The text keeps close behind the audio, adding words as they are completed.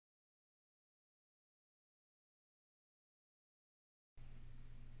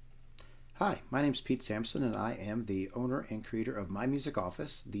Hi, my name is Pete Sampson and I am the owner and creator of My Music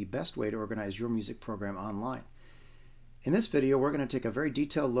Office, the best way to organize your music program online. In this video, we're going to take a very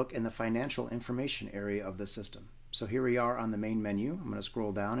detailed look in the financial information area of the system. So here we are on the main menu. I'm going to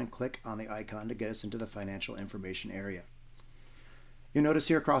scroll down and click on the icon to get us into the financial information area. You'll notice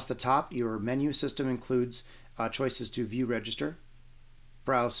here across the top, your menu system includes choices to view register,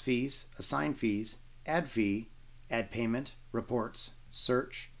 browse fees, assign fees, add fee, add payment, reports,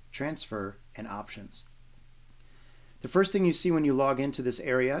 search, transfer, and options. The first thing you see when you log into this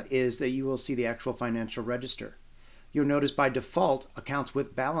area is that you will see the actual financial register. You'll notice by default, accounts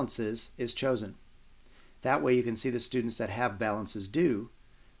with balances is chosen. That way you can see the students that have balances due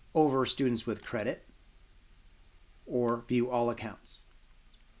over students with credit, or view all accounts.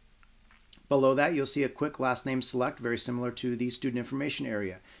 Below that, you'll see a quick last name select, very similar to the student information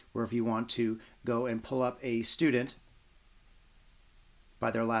area, where if you want to go and pull up a student by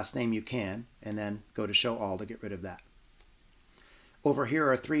their last name, you can, and then go to show all to get rid of that. Over here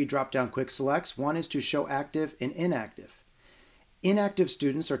are three drop-down quick selects. One is to show active and inactive. Inactive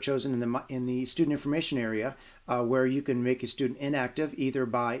students are chosen in the student information area, where you can make a student inactive either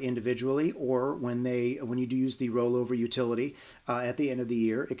by individually or when you do use the rollover utility at the end of the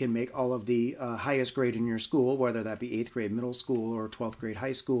year. It can make all of the highest grade in your school, whether that be 8th grade middle school or 12th grade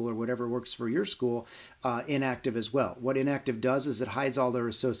high school or whatever works for your school, inactive as well. What inactive does is it hides all their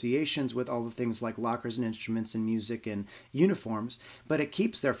associations with all the things like lockers and instruments and music and uniforms, but it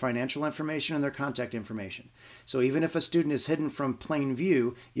keeps their financial information and their contact information. So even if a student is hidden from plain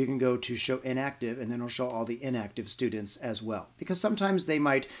view, you can go to show inactive and then it'll show all the inactive students as well. Because sometimes they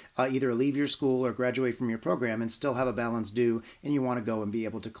might either leave your school or graduate from your program and still have a balance due, and you want to go and be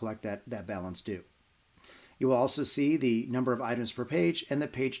able to collect that balance due. You will also see the number of items per page and the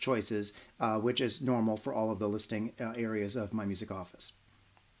page choices, which is normal for all of the listing areas of My Music Office.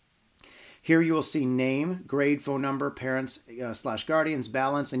 Here you will see name, grade, phone number, parents / guardians,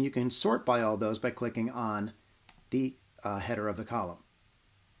 balance, and you can sort by all those by clicking on the header of the column.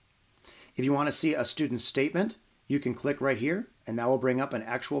 If you want to see a student's statement, you can click right here, and that will bring up an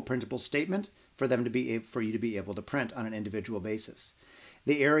actual printable statement for you to be able to print on an individual basis.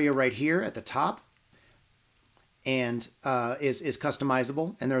 The area right here at the top and is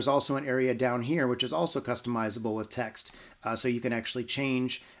customizable, and there's also an area down here which is also customizable with text, so you can actually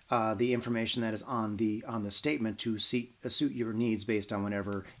change the information that is on the statement to suit your needs based on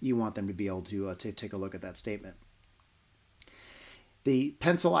whenever you want them to be able to take a look at that statement. The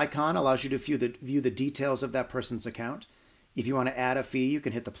pencil icon allows you to view the details of that person's account. If you want to add a fee, you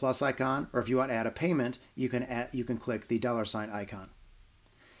can hit the plus icon, or if you want to add a payment, you can click the $ icon.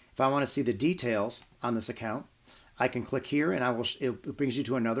 If I want to see the details on this account, I can click here, and it brings you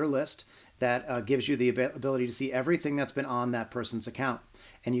to another list that gives you the ability to see everything that's been on that person's account.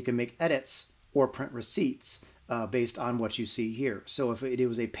 And you can make edits or print receipts based on what you see here. So if it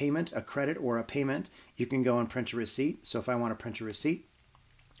was a payment, a credit, or a payment, you can go and print a receipt. So if I want to print a receipt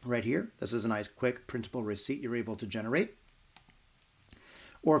right here, this is a nice quick printable receipt you're able to generate.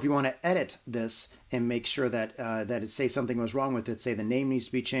 Or if you want to edit this and make sure that say something was wrong with it, say the name needs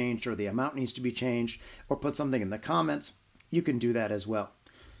to be changed or the amount needs to be changed, or put something in the comments, you can do that as well.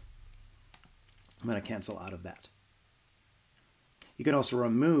 I'm going to cancel out of that. You can also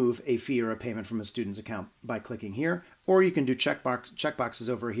remove a fee or a payment from a student's account by clicking here, or you can do checkboxes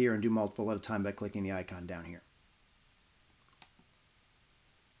over here and do multiple at a time by clicking the icon down here.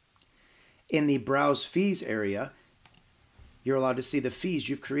 In the Browse Fees area, you're allowed to see the fees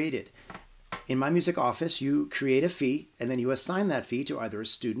you've created. In My Music Office, you create a fee, and then you assign that fee to either a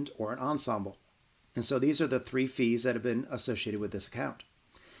student or an ensemble. And so these are the three fees that have been associated with this account.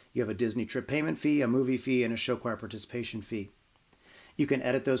 You have a Disney trip payment fee, a movie fee, and a show choir participation fee. You can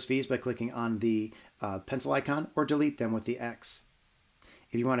edit those fees by clicking on the pencil icon or delete them with the X.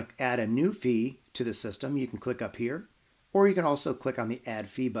 If you want to add a new fee to the system, you can click up here, or you can also click on the Add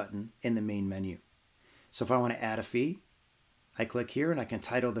Fee button in the main menu. So if I want to add a fee, I click here and I can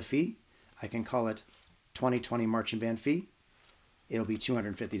title the fee. I can call it 2020 Marching Band Fee. It'll be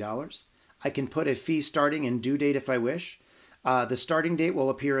 $250. I can put a fee starting and due date if I wish. The starting date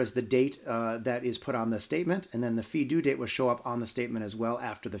will appear as the date that is put on the statement, and then the fee due date will show up on the statement as well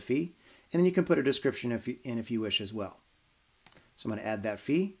after the fee. And then you can put a description if you wish as well. So I'm going to add that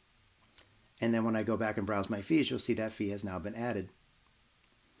fee, and then when I go back and browse my fees, you'll see that fee has now been added.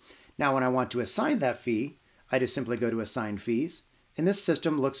 Now when I want to assign that fee, I just simply go to Assign Fees, and this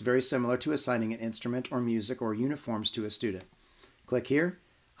system looks very similar to assigning an instrument or music or uniforms to a student. Click here.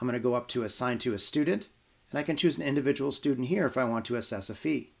 I'm going to go up to Assign to a Student, and I can choose an individual student here if I want to assess a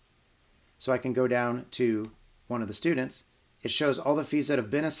fee. So I can go down to one of the students, It shows all the fees that have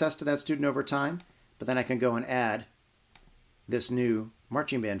been assessed to that student over time, but then I can go and add this new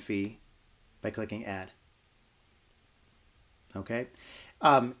marching band fee by clicking Add. Okay.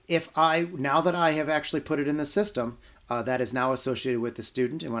 Now that I have actually put it in the system, that is now associated with the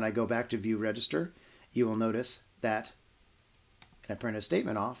student, and when I go back to View Register, you will notice that, and I print a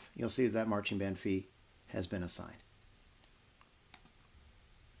statement off, you'll see that marching band fee has been assigned.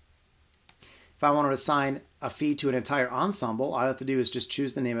 If I wanted to assign a fee to an entire ensemble, all I have to do is just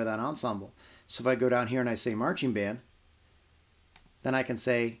choose the name of that ensemble. So if I go down here and I say marching band, then I can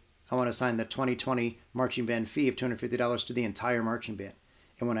say I want to assign the 2020 marching band fee of $250 to the entire marching band.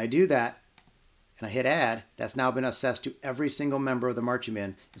 And when I do that, and I hit add, that's now been assessed to every single member of the marching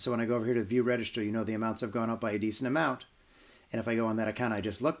band. And so when I go over here to View Register, you know the amounts have gone up by a decent amount. And if I go on that account I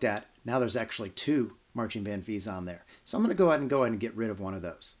just looked at, now there's actually 2 marching band fees on there. So I'm going to go ahead and get rid of one of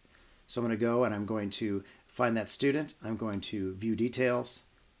those. So I'm going to go and I'm going to find that student. I'm going to View Details,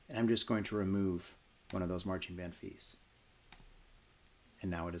 and I'm just going to remove one of those marching band fees. And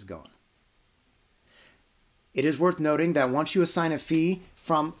now it is gone. It is worth noting that once you assign a fee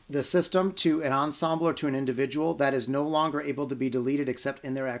from the system to an ensemble or to an individual, that is no longer able to be deleted except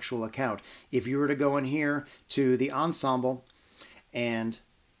in their actual account. If you were to go in here to the ensemble and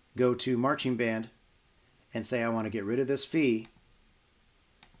go to marching band and say I want to get rid of this fee,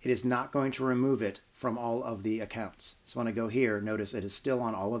 it is not going to remove it from all of the accounts. So when I go here, notice it is still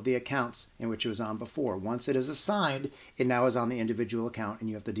on all of the accounts in which it was on before. Once it is assigned, it now is on the individual account, and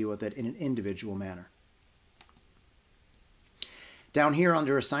you have to deal with it in an individual manner. Down here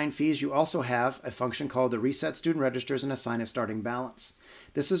under Assign Fees, you also have a function called the Reset Student Registers and Assign a Starting Balance.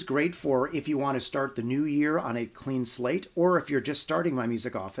 This is great for if you want to start the new year on a clean slate, or if you're just starting My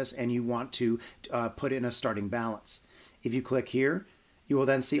Music Office and you want to put in a starting balance. If you click here, you will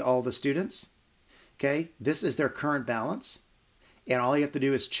then see all the students. Okay, this is their current balance, and all you have to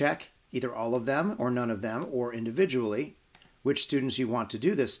do is check either all of them or none of them, or individually, which students you want to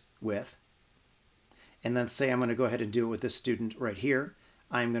do this with. And then say I'm going to go ahead and do it with this student right here.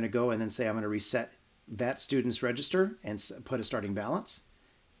 I'm going to go and then say I'm going to reset that student's register and put a starting balance.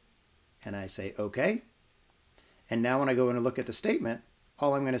 And I say OK. And now when I go in and look at the statement,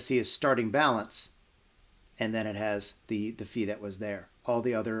 all I'm going to see is starting balance. And then it has the fee that was there. All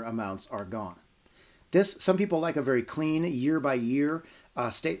the other amounts are gone. Some people like a very clean year-by-year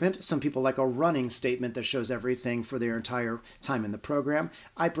statement. Some people like a running statement that shows everything for their entire time in the program.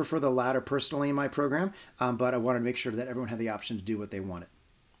 I prefer the latter personally in my program, but I wanted to make sure that everyone had the option to do what they wanted.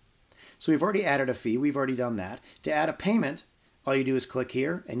 So we've already added a fee. We've already done that. To add a payment, all you do is click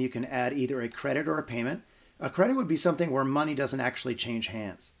here, and you can add either a credit or a payment. A credit would be something where money doesn't actually change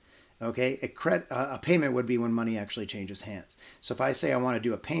hands. Okay, a payment would be when money actually changes hands. So if I say I want to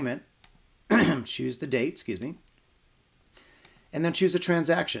do a payment, choose the date, excuse me, and then choose a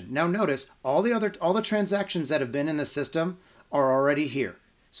transaction. Now notice all the transactions that have been in the system are already here.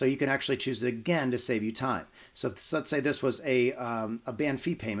 So you can actually choose it again to save you time. So let's say this was a band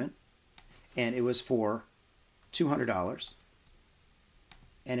fee payment, and it was for $200,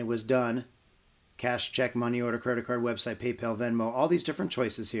 and it was done cash, check, money order, credit card, website, PayPal, Venmo, all these different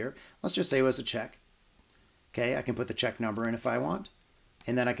choices here. Let's just say it was a check. Okay, I can put the check number in if I want,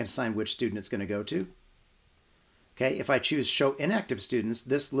 and then I can assign which student it's going to go to. Okay, if I choose Show Inactive Students,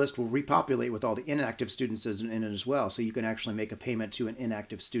 this list will repopulate with all the inactive students in it as well, so you can actually make a payment to an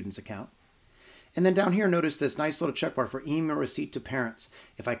inactive student's account. And then down here, notice this nice little checkmark for email receipt to parents.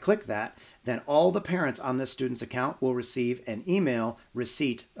 If I click that, then all the parents on this student's account will receive an email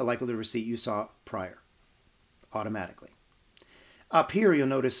receipt, like the receipt you saw prior, automatically. Up here, you'll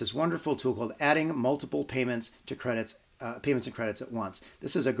notice this wonderful tool called Adding Multiple Payments to Credits, Payments and Credits at Once.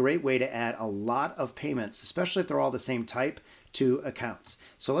 This is a great way to add a lot of payments, especially if they're all the same type, to accounts.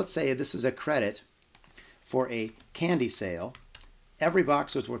 So let's say this is a credit for a candy sale. Every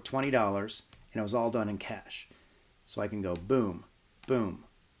box was worth $20, and it was all done in cash. So I can go boom, boom,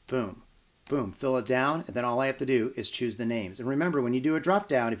 boom, boom, fill it down, and then all I have to do is choose the names. And remember, when you do a drop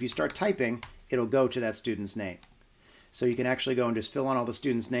down, if you start typing, it'll go to that student's name. So you can actually go and just fill in all the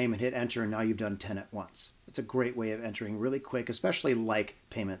student's name and hit enter, and now you've done 10 at once. It's a great way of entering really quick, especially like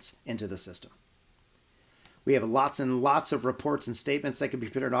payments into the system. We have lots and lots of reports and statements that can be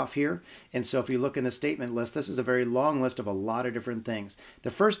printed off here. And so if you look in the statement list, this is a very long list of a lot of different things.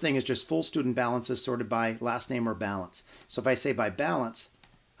 The first thing is just full student balances sorted by last name or balance. So if I say by balance,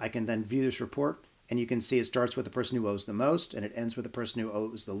 I can then view this report, and you can see it starts with the person who owes the most, and it ends with the person who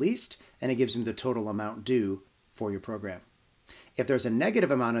owes the least, and it gives them the total amount due for your program. If there's a negative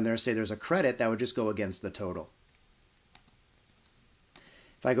amount in there, say there's a credit, that would just go against the total.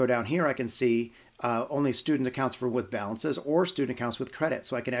 If I go down here, I can see only student accounts for with balances or student accounts with credit.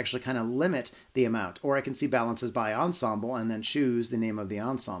 So I can actually kind of limit the amount, or I can see balances by ensemble and then choose the name of the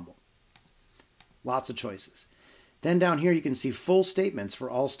ensemble. Lots of choices. Then down here you can see full statements for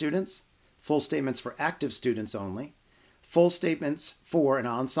all students, full statements for active students only, full statements for an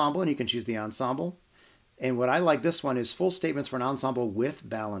ensemble, and you can choose the ensemble. And what I like this one is full statements for an ensemble with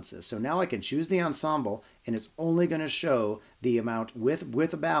balances. So now I can choose the ensemble and it's only going to show the amount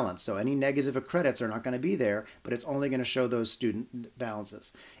with a balance. So any negative credits are not going to be there, but it's only going to show those student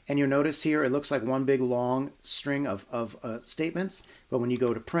balances. And you'll notice here it looks like one big long string of statements, but when you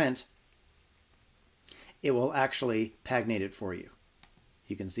go to print, it will actually paginate it for you.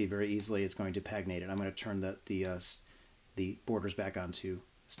 You can see very easily it's going to paginate it. I'm going to turn the borders back onto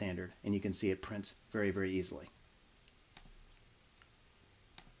standard, and you can see it prints very, very easily.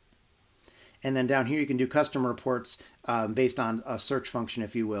 And then down here you can do custom reports based on a search function,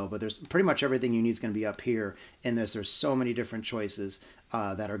 if you will, but there's pretty much everything you need is going to be up here in this. There's so many different choices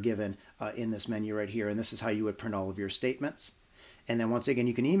that are given in this menu right here, and this is how you would print all of your statements. And then once again,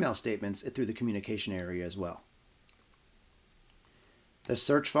 you can email statements through the communication area as well. The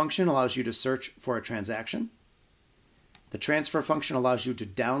search function allows you to search for a transaction. The transfer function allows you to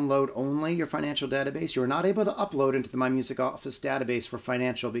download only your financial database. You're not able to upload into the My Music Office database for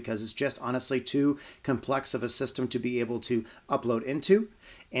financial because it's just honestly too complex of a system to be able to upload into.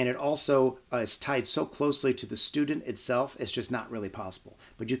 And it also is tied so closely to the student itself, it's just not really possible.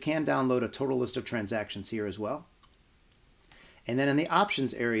 But you can download a total list of transactions here as well. And then in the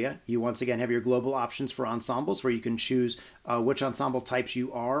options area, you once again have your global options for ensembles where you can choose which ensemble types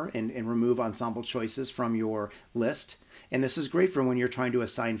you are and remove ensemble choices from your list. And this is great for when you're trying to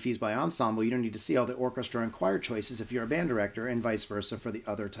assign fees by ensemble. You don't need to see all the orchestra and choir choices if you're a band director, and vice versa for the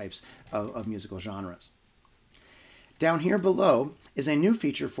other types of musical genres. Down here below is a new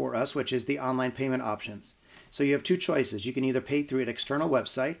feature for us, which is the online payment options. So you have two choices. You can either pay through an external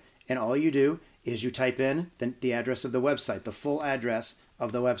website, and all you do is you type in the address of the website, the full address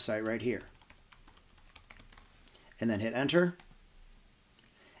of the website right here. And then hit enter.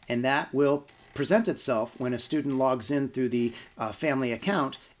 And that will present itself when a student logs in through the family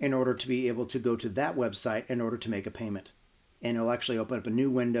account in order to be able to go to that website in order to make a payment. And it'll actually open up a new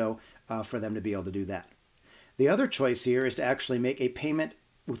window for them to be able to do that. The other choice here is to actually make a payment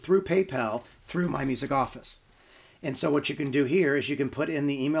through PayPal through My Music Office. And so what you can do here is you can put in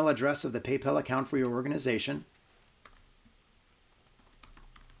the email address of the PayPal account for your organization.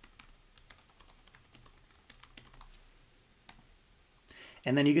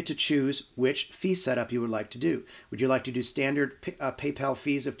 And then you get to choose which fee setup you would like to do. Would you like to do standard PayPal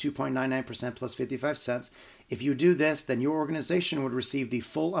fees of 2.99% plus 55 cents? If you do this, then your organization would receive the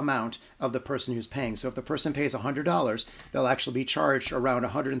full amount of the person who's paying. So if the person pays $100, they'll actually be charged around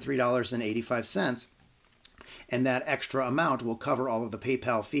 $103.85. And that extra amount will cover all of the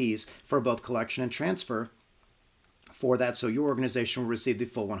PayPal fees for both collection and transfer for that. So your organization will receive the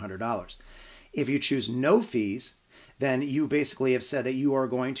full $100. If you choose no fees, then you basically have said that you are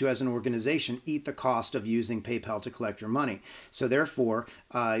going to, as an organization, eat the cost of using PayPal to collect your money. So therefore,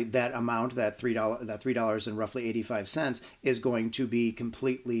 that amount, that $3 and roughly 85 cents, is going to be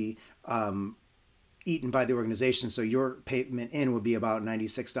completely eaten by the organization. So your payment in would be about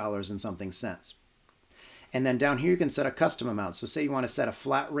 $96 and something cents. And then down here you can set a custom amount. So say you want to set a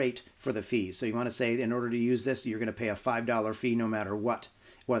flat rate for the fees. So you want to say in order to use this, you're going to pay a $5 fee no matter what.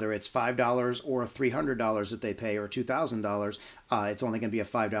 Whether it's $5 or $300 that they pay or $2,000, it's only going to be a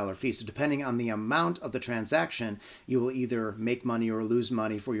 $5 fee. So depending on the amount of the transaction, you will either make money or lose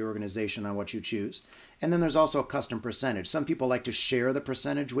money for your organization on what you choose. And then there's also a custom percentage. Some people like to share the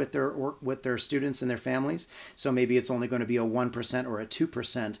percentage with their students and their families. So maybe it's only going to be a 1% or a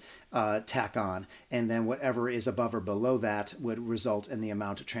 2% tack on. And then whatever is above or below that would result in the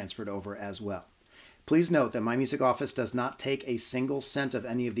amount transferred over as well. Please note that My Music Office does not take a single cent of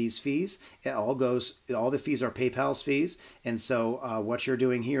any of these fees. All the fees are PayPal's fees. And so what you're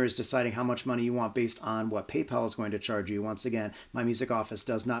doing here is deciding how much money you want based on what PayPal is going to charge you. Once again, My Music Office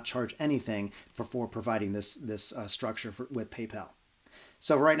does not charge anything for providing this structure with PayPal.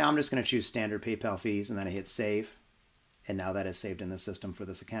 So right now I'm just going to choose standard PayPal fees, and then I hit save. And now that is saved in the system for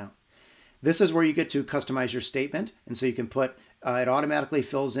this account. This is where you get to customize your statement. And so you can put, it automatically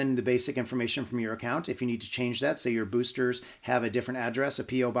fills in the basic information from your account. If you need to change that, say your boosters have a different address, a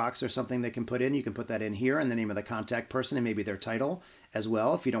P.O. box or something they can put in, you can put that in here, and the name of the contact person and maybe their title as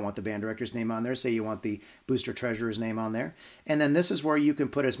well. If you don't want the band director's name on there, say you want the booster treasurer's name on there. And then this is where you can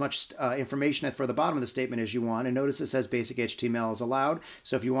put as much information for the bottom of the statement as you want. And notice it says basic HTML is allowed.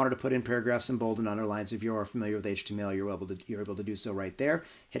 So if you wanted to put in paragraphs in bold and underlines, if you are familiar with HTML, you're able to do so right there.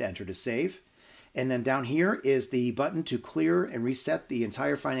 Hit enter to save. And then down here is the button to clear and reset the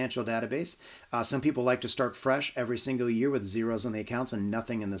entire financial database. Some people like to start fresh every single year with zeros on the accounts and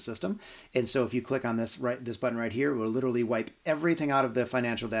nothing in the system. And so if you click on this button right here, it will literally wipe everything out of the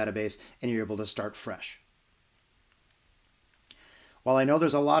financial database and you're able to start fresh. While I know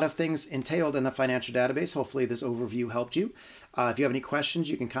there's a lot of things entailed in the financial database, hopefully this overview helped you. If you have any questions,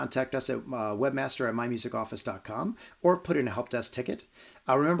 you can contact us at webmaster@mymusicoffice.com or put in a help desk ticket.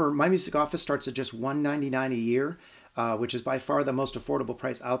 Remember, My Music Office starts at just $199 a year, which is by far the most affordable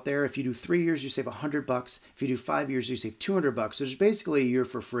price out there. If you do 3 years, you save $100. If you do 5 years, you save $200, which is basically a year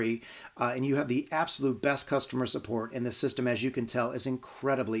for free. And you have the absolute best customer support. And the system, as you can tell, is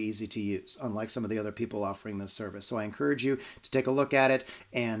incredibly easy to use, unlike some of the other people offering this service. So I encourage you to take a look at it.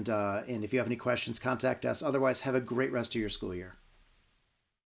 And if you have any questions, contact us. Otherwise, have a great rest of your school year.